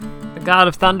God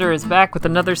of Thunder is back with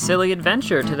another silly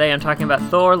adventure. Today I'm talking about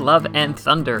Thor, Love, and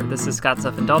Thunder. This is Scott's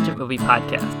Self-Indulgent Movie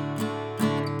Podcast.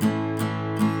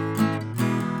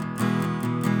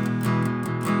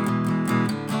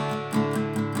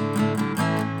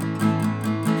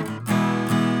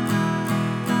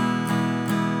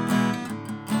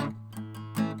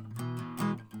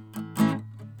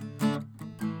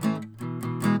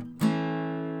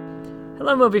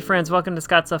 Hello, movie friends. Welcome to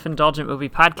Scott's Self-Indulgent Movie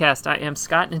Podcast. I am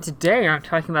Scott, and today I'm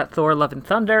talking about Thor, Love, and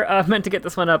Thunder. I meant to get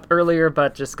this one up earlier,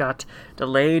 but just got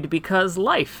delayed because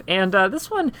life. And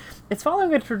this one, it's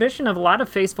following a tradition of a lot of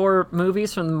Phase 4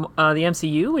 movies from the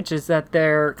MCU, which is that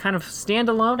they're kind of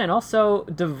standalone and also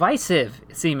divisive,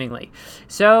 seemingly.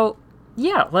 So,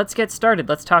 yeah, let's get started.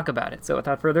 Let's talk about it. So,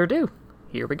 without further ado,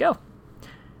 here we go.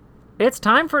 It's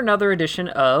time for another edition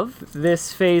of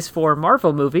This Phase 4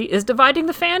 Marvel Movie is Dividing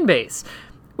the Fan Base,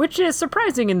 which is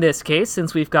surprising in this case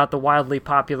since we've got the wildly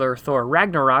popular Thor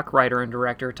Ragnarok writer and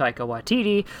director Taika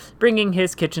Waititi bringing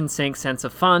his kitchen sink sense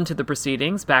of fun to the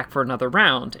proceedings back for another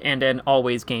round, and an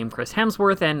always game Chris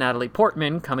Hemsworth and Natalie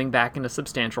Portman coming back in a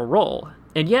substantial role.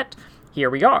 And yet, here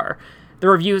we are. The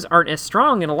reviews aren't as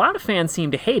strong and a lot of fans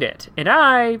seem to hate it, and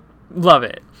I love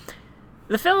it.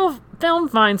 The film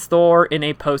finds Thor in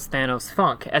a post-Thanos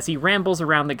funk as he rambles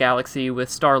around the galaxy with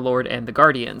Star-Lord and the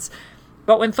Guardians.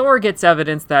 But when Thor gets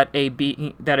evidence that a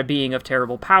being of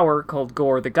terrible power called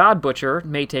Gorr the God Butcher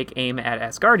may take aim at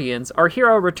Asgardians, our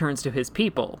hero returns to his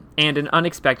people, and an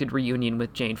unexpected reunion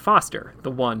with Jane Foster,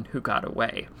 the one who got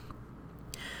away.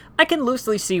 I can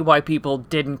loosely see why people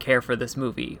didn't care for this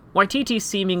movie. Waititi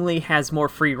seemingly has more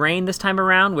free reign this time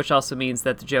around, which also means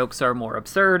that the jokes are more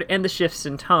absurd, and the shifts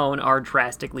in tone are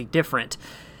drastically different.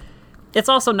 It's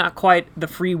also not quite the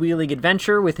freewheeling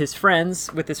adventure with his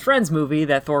friends movie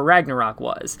that Thor Ragnarok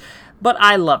was. But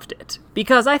I loved it,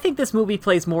 because I think this movie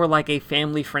plays more like a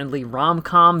family-friendly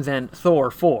rom-com than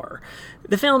Thor 4.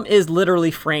 The film is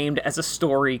literally framed as a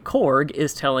story Korg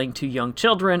is telling to young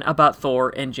children about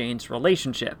Thor and Jane's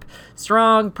relationship.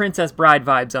 Strong Princess Bride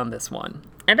vibes on this one.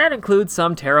 And that includes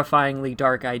some terrifyingly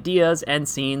dark ideas and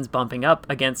scenes bumping up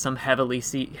against some heavy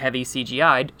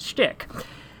CGI'd shtick.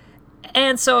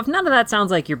 And so if none of that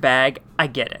sounds like your bag, I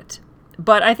get it.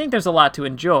 But I think there's a lot to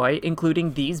enjoy,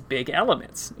 including these big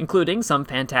elements, including some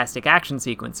fantastic action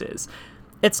sequences.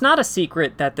 It's not a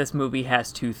secret that this movie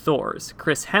has two Thors,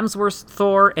 Chris Hemsworth's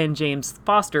Thor and James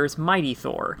Foster's Mighty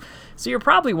Thor. So you're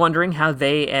probably wondering how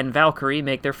they and Valkyrie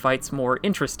make their fights more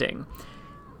interesting.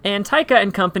 And Taika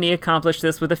and company accomplish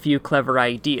this with a few clever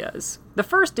ideas. The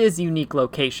first is unique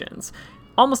locations.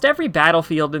 Almost every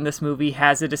battlefield in this movie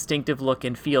has a distinctive look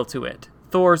and feel to it.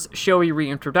 Thor's showy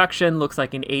reintroduction looks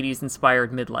like an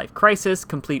 80s-inspired midlife crisis,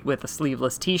 complete with a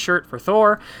sleeveless t-shirt for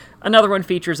Thor. Another one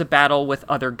features a battle with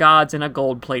other gods in a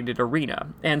gold-plated arena,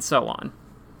 and so on.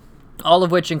 All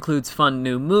of which includes fun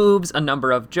new moves, a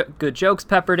number of good jokes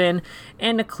peppered in,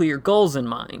 and clear goals in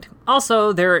mind.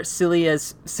 Also, there are silly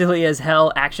as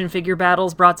hell action figure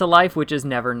battles brought to life, which is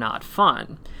never not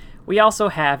fun. We also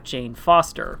have Jane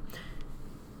Foster.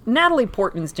 Natalie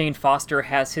Portman's Jane Foster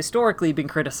has historically been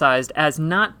criticized as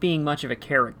not being much of a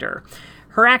character.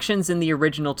 Her actions in the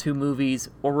original two movies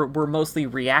were mostly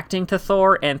reacting to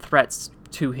Thor and threats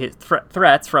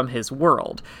from his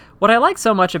world. What I like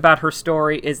so much about her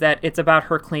story is that it's about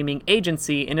her claiming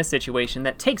agency in a situation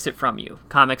that takes it from you.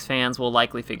 Comics fans will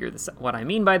likely figure what I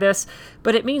mean by this,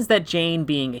 but it means that Jane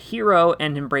being a hero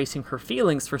and embracing her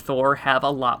feelings for Thor have a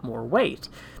lot more weight.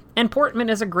 And Portman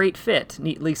is a great fit,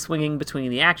 neatly swinging between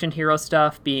the action hero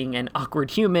stuff, being an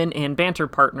awkward human, and banter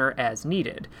partner as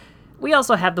needed. We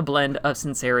also have the blend of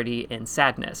sincerity and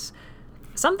sadness.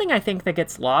 Something I think that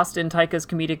gets lost in Taika's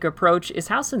comedic approach is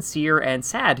how sincere and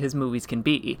sad his movies can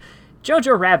be.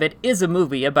 Jojo Rabbit is a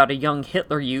movie about a young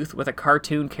Hitler youth with a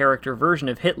cartoon character version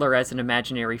of Hitler as an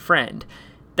imaginary friend.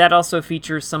 That also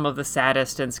features some of the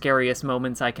saddest and scariest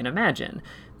moments I can imagine.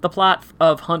 The plot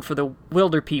of Hunt for the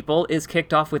Wilder People is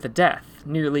kicked off with a death.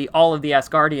 Nearly all of the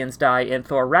Asgardians die in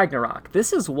Thor Ragnarok.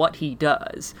 This is what he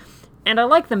does. And I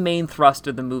like the main thrust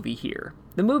of the movie here.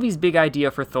 The movie's big idea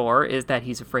for Thor is that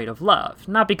he's afraid of love.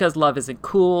 Not because love isn't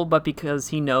cool, but because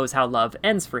he knows how love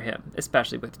ends for him,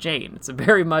 especially with Jane. It's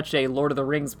very much a Lord of the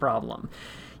Rings problem.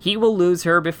 He will lose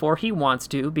her before he wants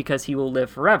to because he will live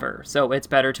forever, so it's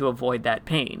better to avoid that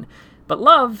pain. But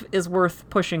love is worth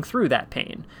pushing through that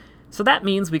pain. So that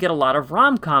means we get a lot of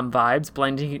rom-com vibes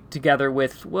blending together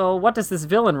with, well, what does this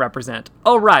villain represent?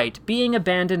 Oh right, being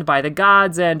abandoned by the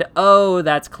gods, and oh,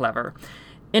 that's clever.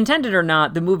 Intended or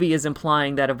not, the movie is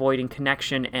implying that avoiding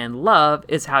connection and love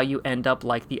is how you end up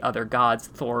like the other gods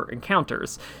Thor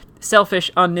encounters.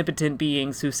 selfish, omnipotent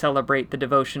beings who celebrate the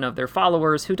devotion of their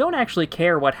followers who don't actually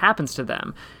care what happens to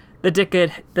them. The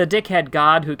dickhead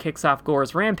god who kicks off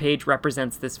Gore's rampage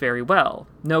represents this very well.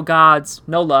 No gods,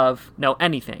 no love, no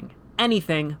anything.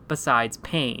 Anything besides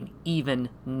pain, even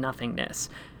nothingness.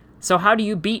 So how do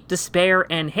you beat despair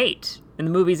and hate? And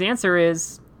the movie's answer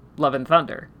is Love and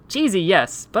Thunder. Cheesy,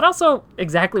 yes, but also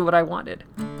exactly what I wanted.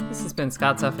 This has been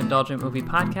Scott's Self-Indulgent Movie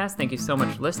Podcast. Thank you so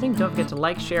much for listening. Don't forget to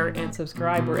like, share, and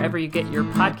subscribe wherever you get your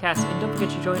podcasts. And don't forget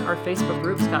to join our Facebook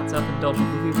group, Scott's Self-Indulgent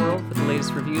Movie World, for the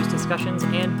latest reviews, discussions,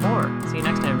 and more. See you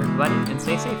next time, everybody, and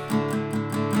stay safe.